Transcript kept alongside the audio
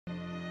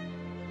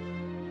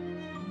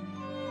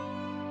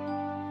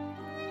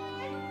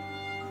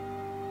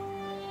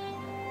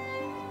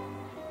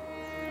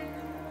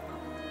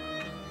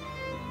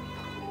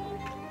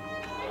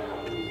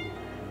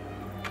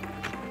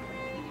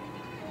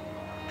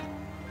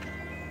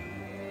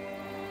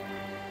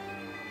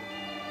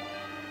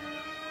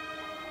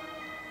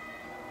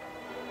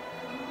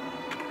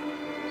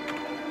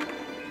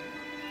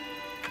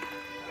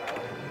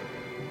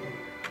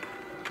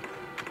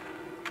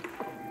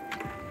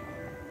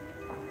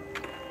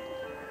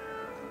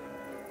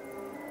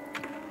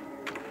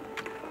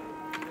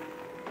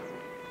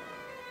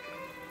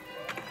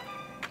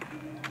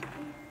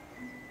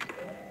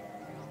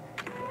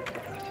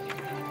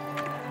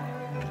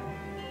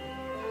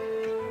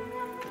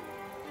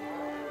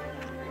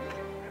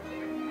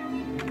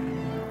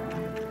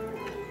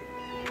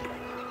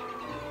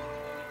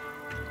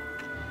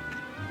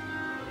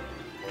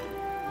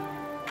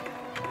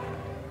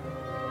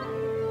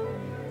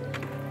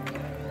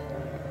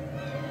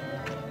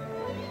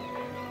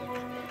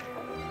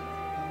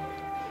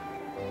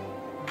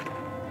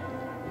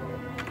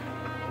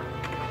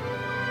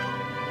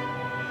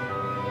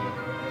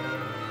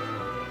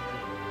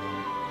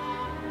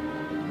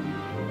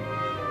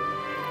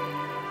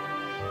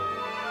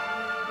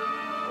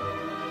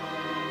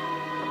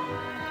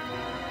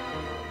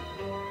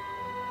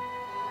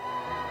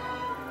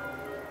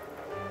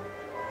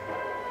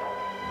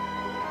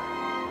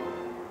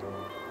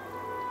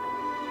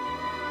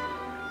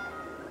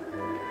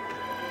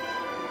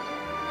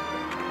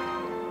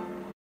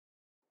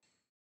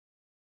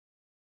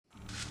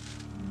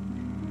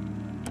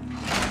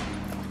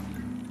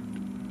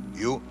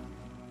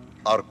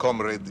our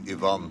comrade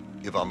Ivan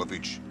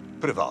Ivanovich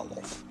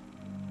Privalov.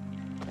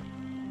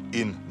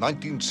 In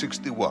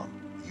 1961,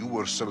 you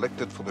were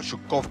selected for the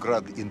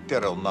Shukovgrad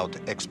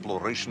Interonaut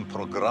Exploration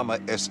Programma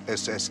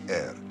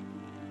SSSR.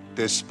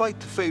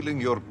 Despite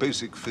failing your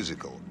basic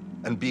physical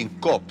and being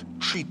caught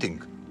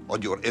cheating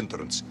on your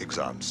entrance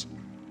exams,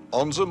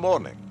 on the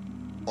morning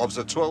of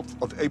the 12th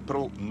of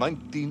April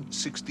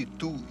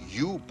 1962,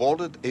 you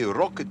boarded a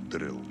rocket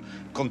drill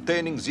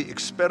containing the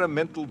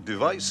experimental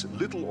device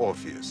Little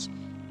Orpheus,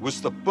 with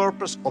the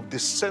purpose of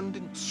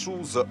descending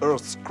through the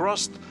Earth's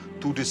crust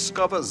to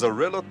discover the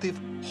relative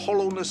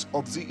hollowness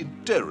of the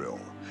interior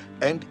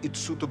and its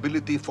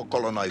suitability for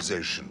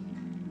colonization.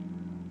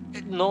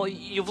 No,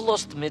 you've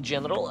lost me,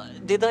 General.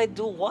 Did I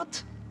do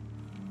what?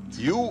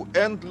 You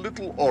and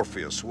Little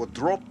Orpheus were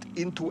dropped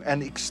into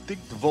an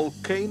extinct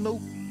volcano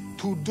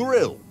to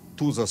drill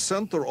to the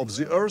center of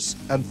the Earth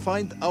and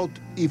find out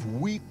if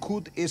we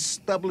could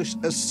establish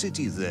a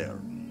city there.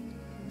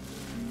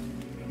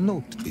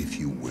 Note, if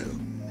you will,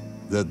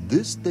 that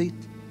this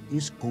date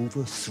is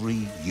over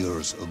 3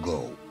 years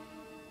ago.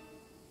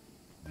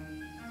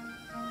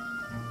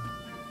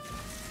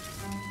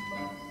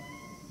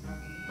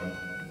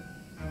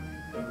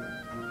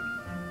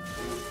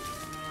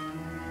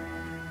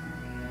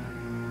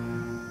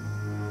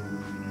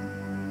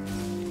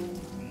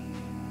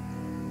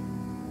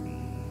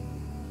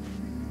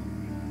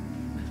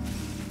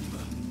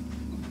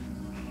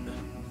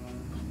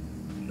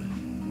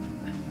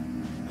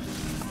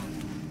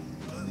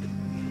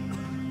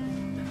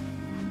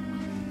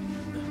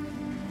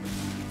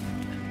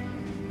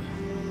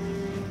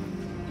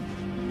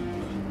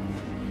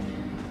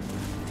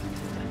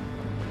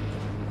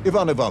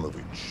 Ivan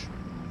Ivanovich,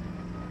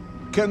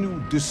 can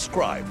you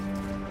describe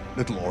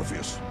Little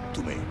Orpheus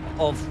to me?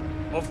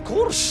 Of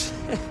course.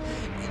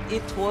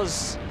 It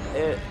was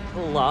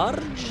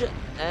large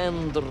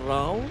and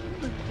round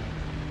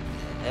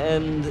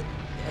and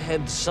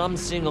had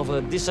something of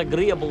a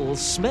disagreeable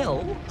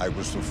smell. I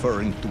was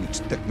referring to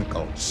its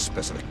technical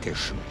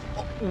specification.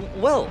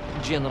 Well,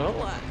 General,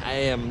 I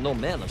am no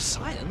man of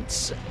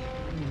science,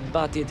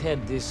 but it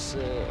had this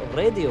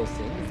radio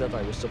thing that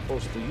I was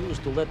supposed to use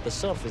to let the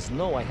surface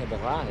know I had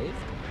arrived,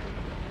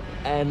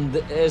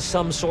 and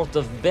some sort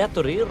of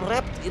battery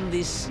wrapped in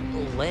this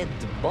lead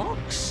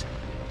box.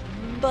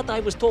 But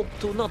I was told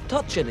to not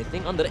touch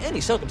anything under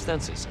any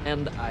circumstances,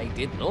 and I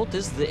did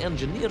notice the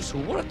engineers who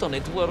worked on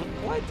it were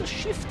quite a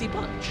shifty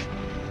bunch.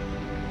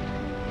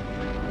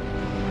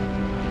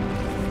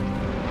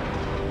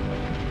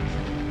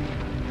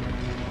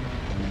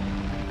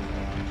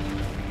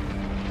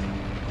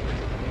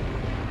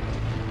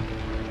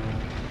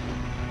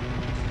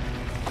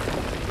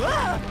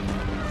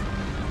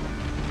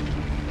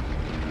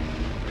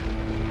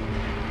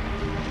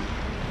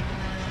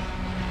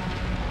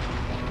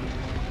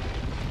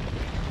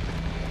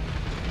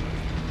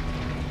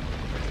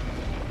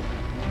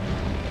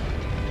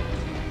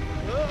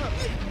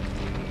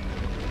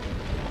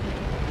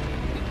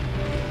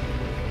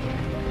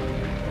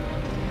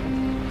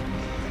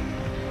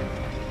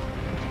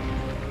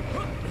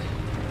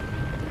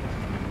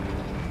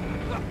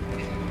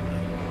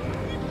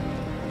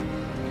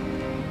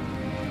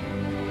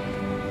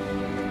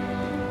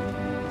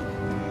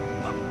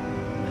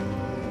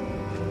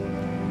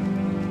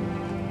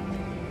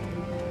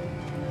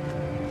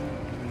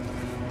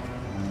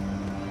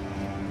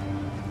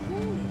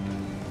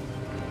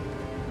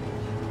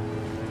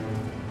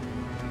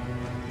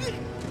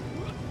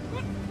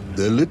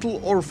 The Little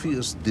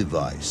Orpheus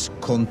device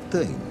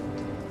contained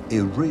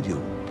a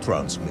radio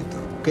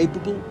transmitter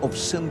capable of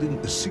sending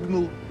a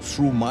signal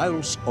through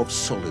miles of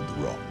solid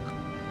rock.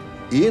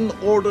 In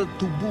order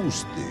to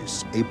boost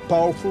this, a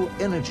powerful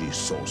energy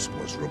source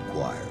was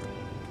required.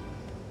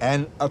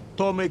 An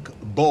atomic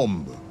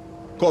bomb,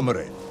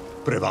 Comrade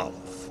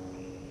Privalov.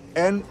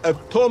 An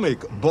atomic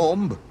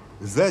bomb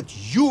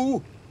that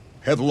you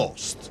have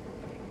lost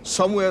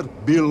somewhere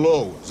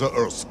below the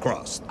Earth's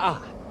crust.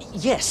 Ah,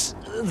 yes,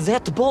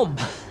 that bomb.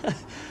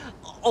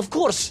 Of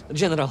course,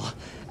 General.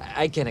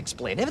 I can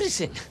explain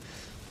everything.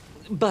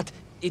 But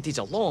it is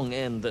a long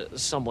and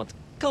somewhat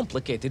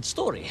complicated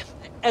story.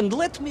 And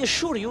let me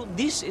assure you,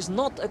 this is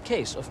not a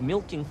case of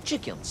milking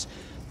chickens.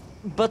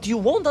 But you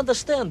won't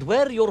understand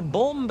where your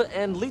bomb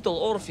and Little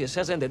Orpheus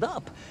has ended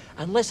up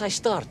unless I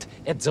start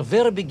at the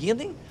very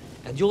beginning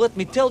and you let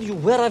me tell you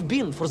where I've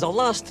been for the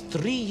last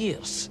 3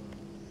 years.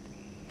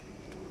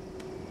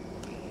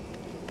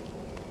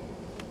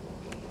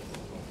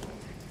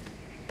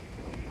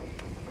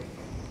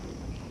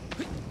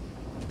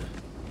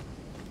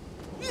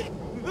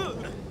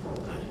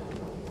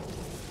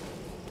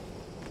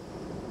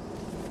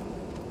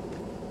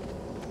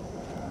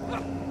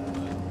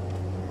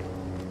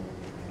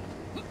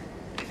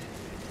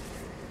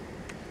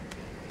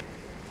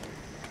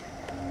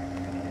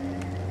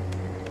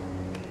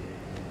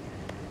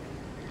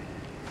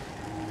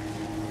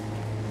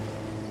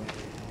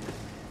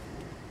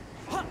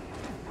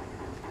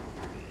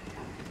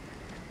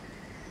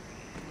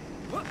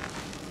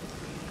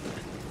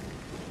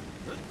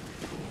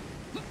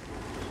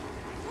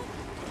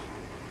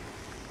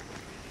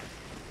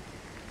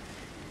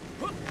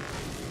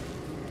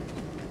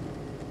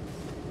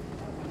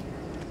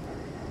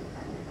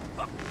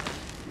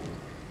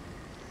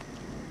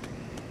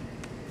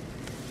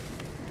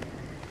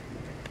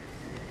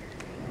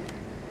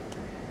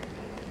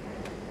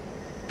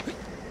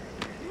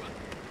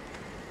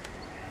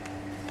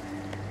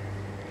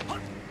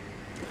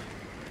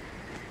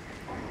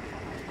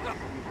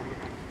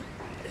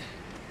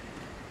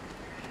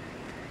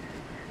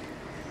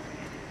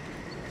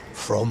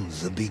 From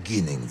the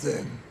beginning,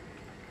 then.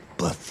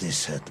 But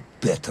this had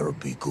better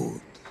be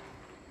good.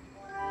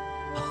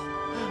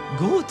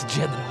 Good,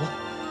 General.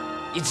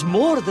 It's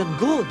more than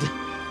good.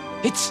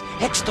 It's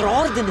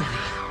extraordinary.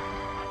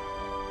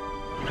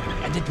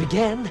 And it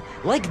began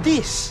like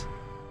this.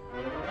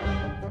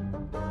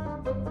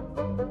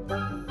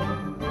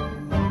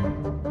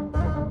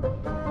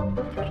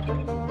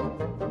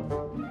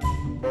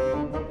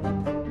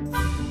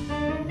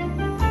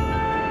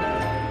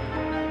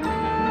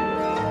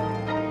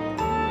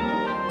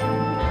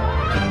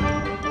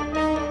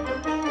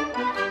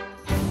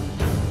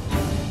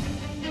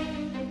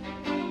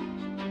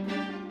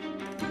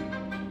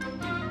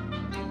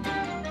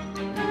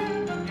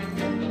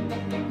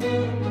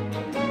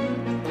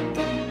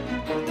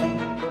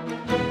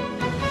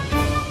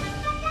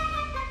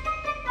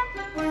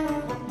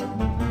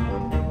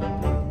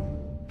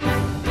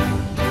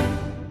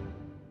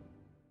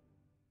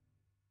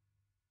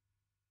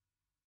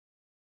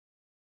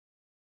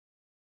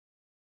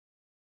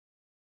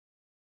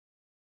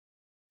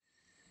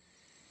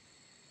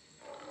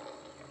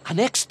 An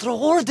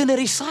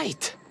extraordinary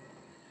sight.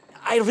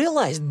 I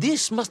realized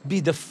this must be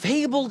the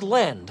fabled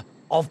land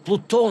of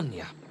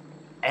Plutonia,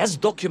 as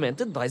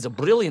documented by the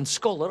brilliant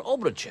scholar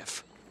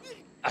Obruchev.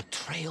 A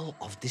trail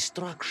of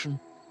destruction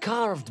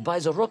carved by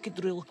the rocket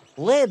drill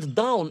led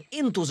down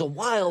into the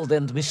wild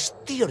and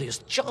mysterious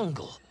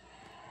jungle.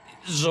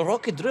 The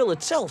rocket drill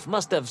itself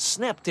must have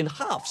snapped in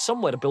half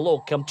somewhere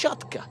below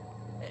Kamchatka,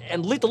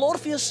 and little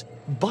Orpheus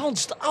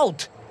bounced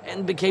out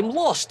and became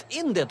lost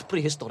in that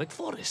prehistoric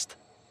forest.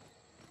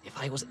 If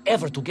I was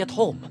ever to get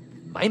home,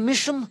 my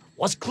mission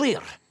was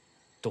clear: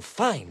 to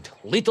find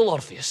little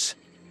Orpheus.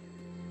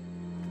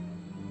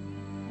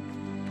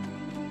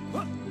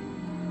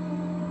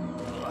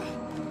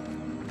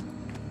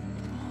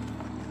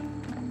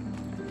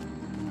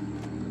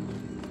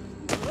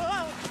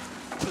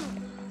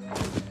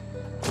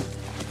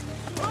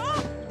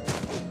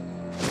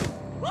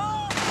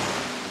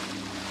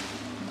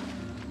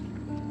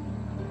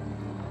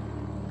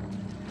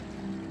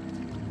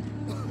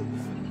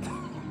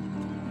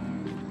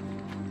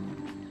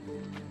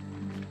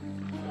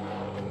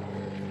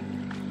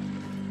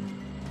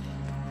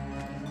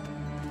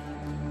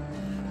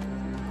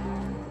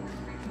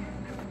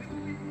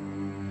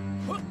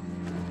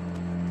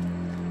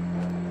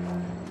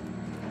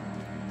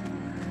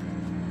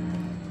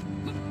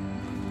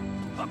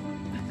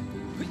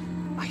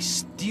 I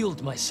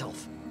steeled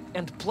myself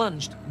and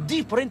plunged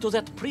deeper into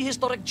that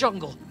prehistoric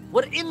jungle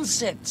where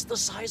insects the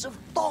size of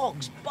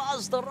dogs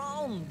buzzed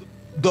around.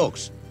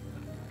 Dogs?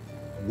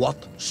 What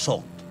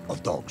sort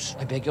of dogs?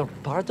 I beg your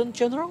pardon,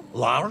 General?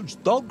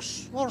 Large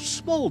dogs or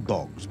small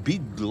dogs?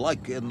 Big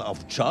like an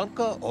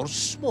ovcharka or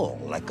small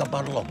like a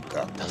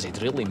barlonka? Does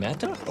it really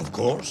matter? Of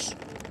course.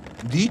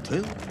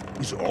 Detail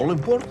is all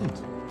important.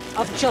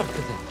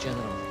 Ovcharka then,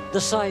 General.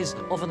 The size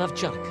of an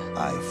ovcharka.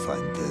 I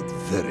find that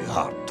very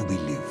hard to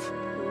believe.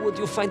 Would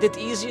you find it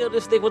easier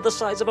if they were the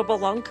size of a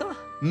balanka?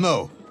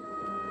 No.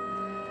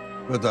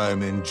 But I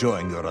am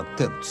enjoying your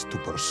attempts to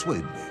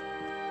persuade me.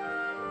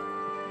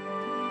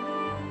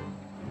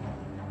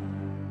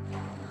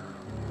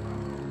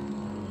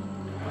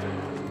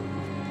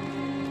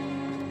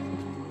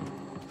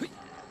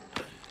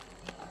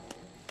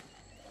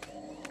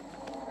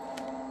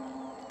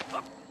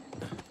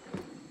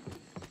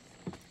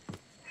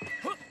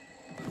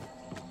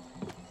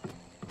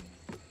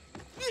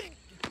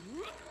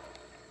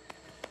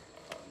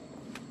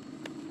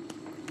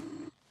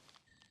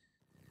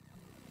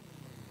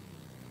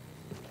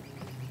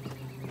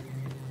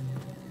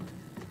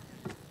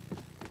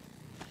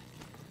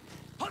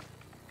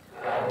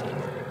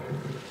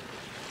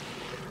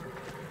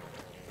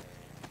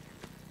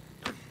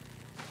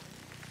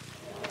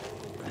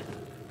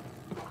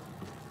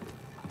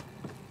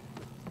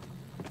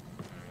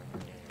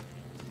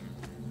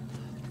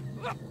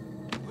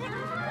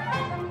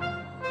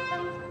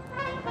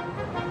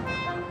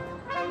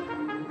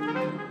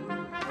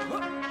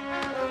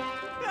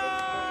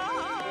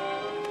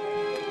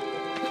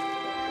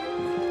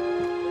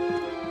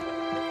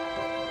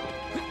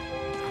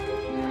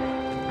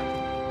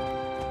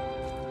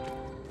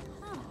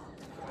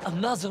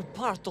 Another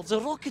part of the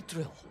rocket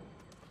drill.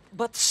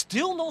 But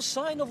still no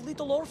sign of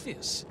little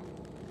Orpheus.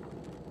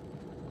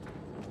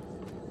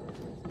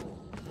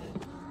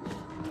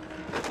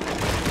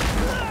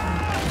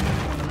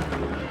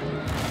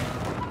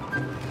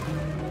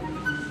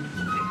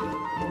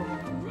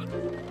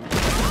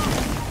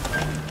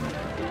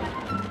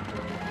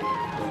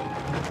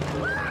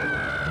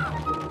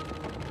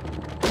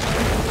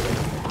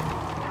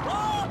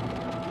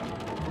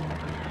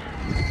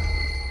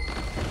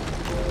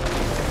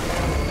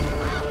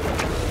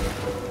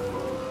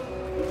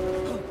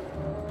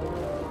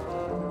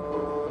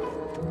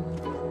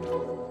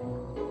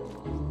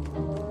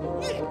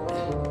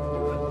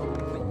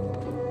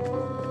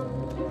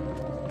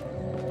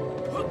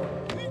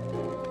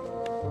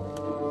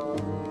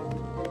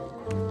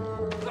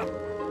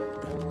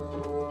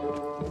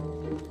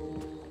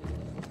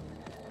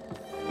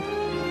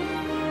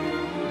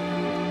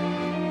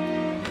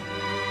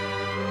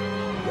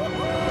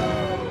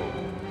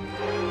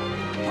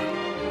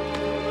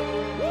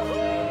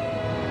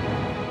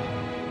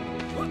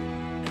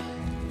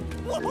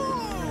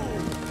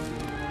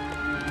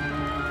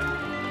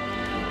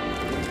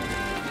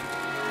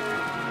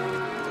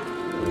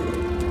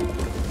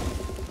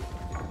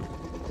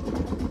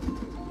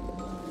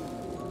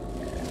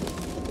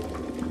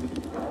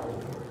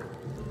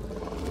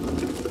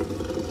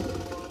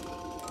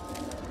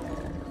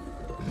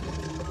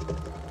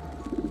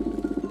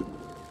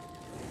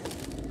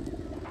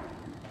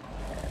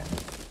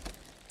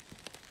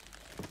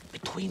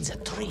 between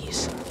the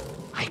trees,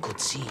 I could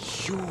see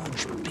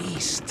huge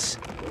beasts,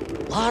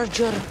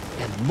 larger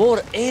and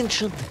more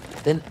ancient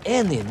than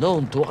any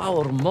known to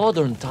our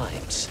modern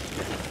times.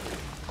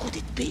 Could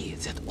it be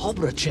that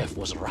Obrachev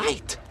was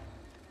right?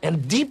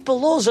 And deep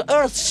below the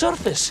Earth's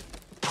surface,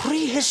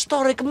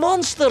 prehistoric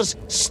monsters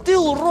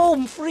still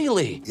roam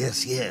freely?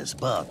 Yes,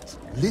 but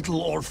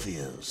little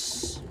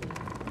Orpheus.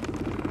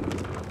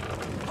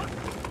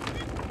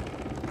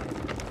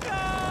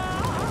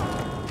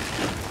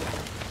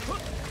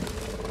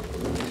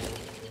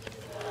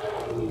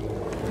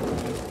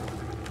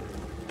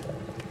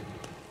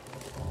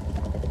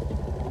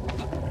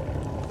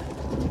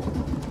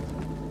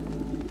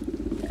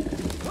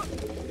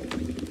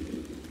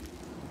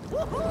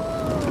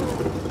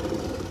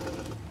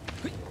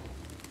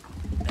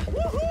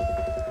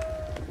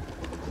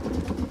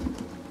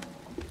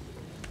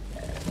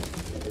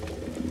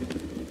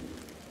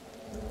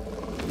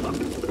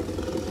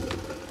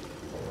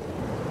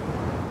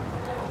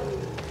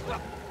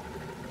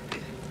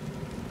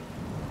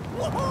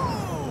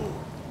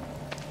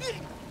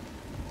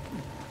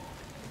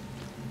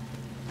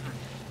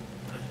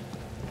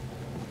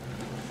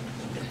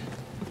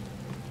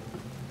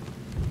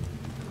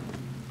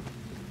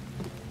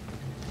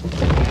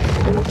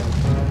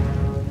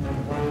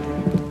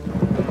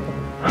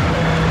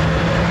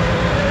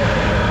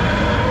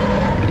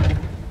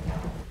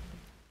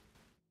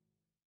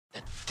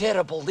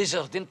 Terrible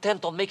lizard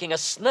intent on making a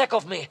snack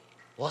of me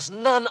was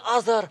none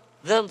other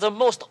than the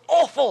most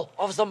awful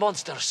of the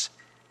monsters,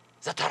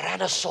 the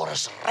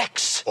Tyrannosaurus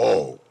Rex.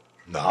 Oh,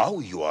 now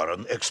you are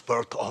an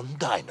expert on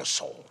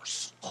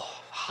dinosaurs.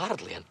 Oh,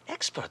 hardly an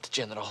expert,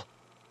 General.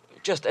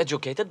 Just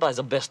educated by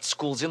the best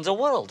schools in the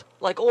world,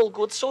 like all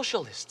good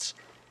socialists.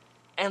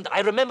 And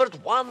I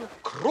remembered one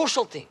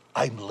crucial thing.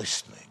 I'm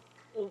listening.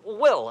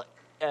 Well,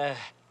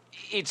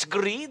 its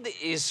greed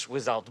is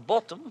without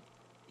bottom.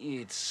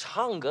 Its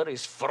hunger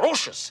is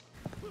ferocious.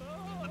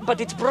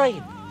 But its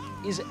brain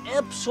is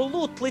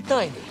absolutely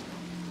tiny.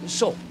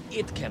 So,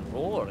 it can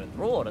roar and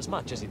roar as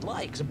much as it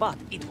likes, but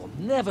it will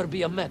never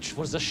be a match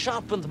for the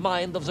sharpened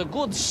mind of the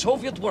good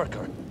Soviet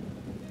worker.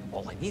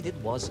 All I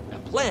needed was a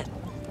plan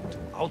to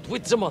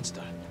outwit the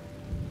monster.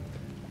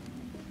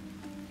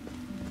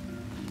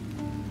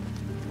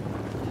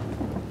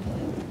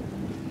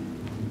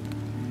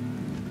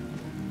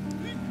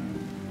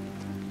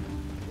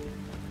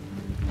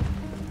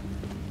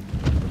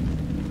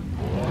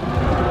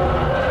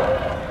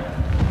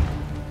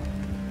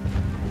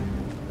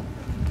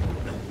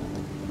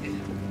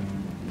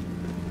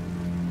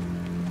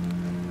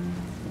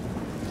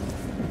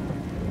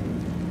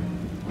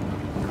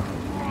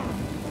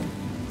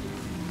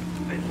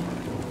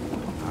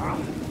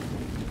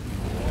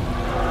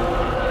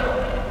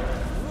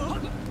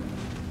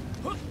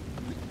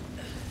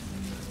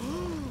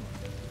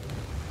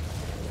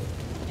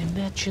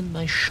 Imagine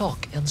my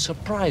shock and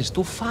surprise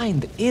to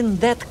find in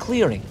that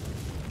clearing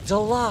the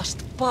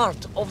last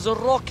part of the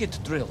rocket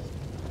drill.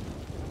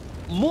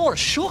 More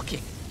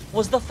shocking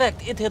was the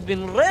fact it had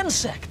been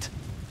ransacked.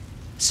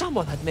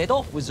 Someone had made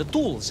off with the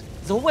tools,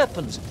 the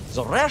weapons,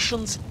 the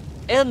rations,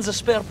 and the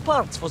spare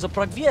parts for the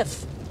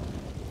Pragviev.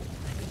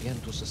 I began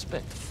to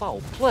suspect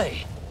foul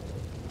play.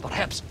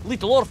 Perhaps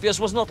little Orpheus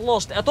was not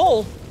lost at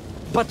all,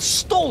 but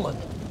stolen.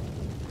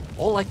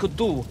 All I could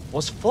do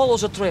was follow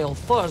the trail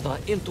further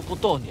into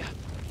Plutonia.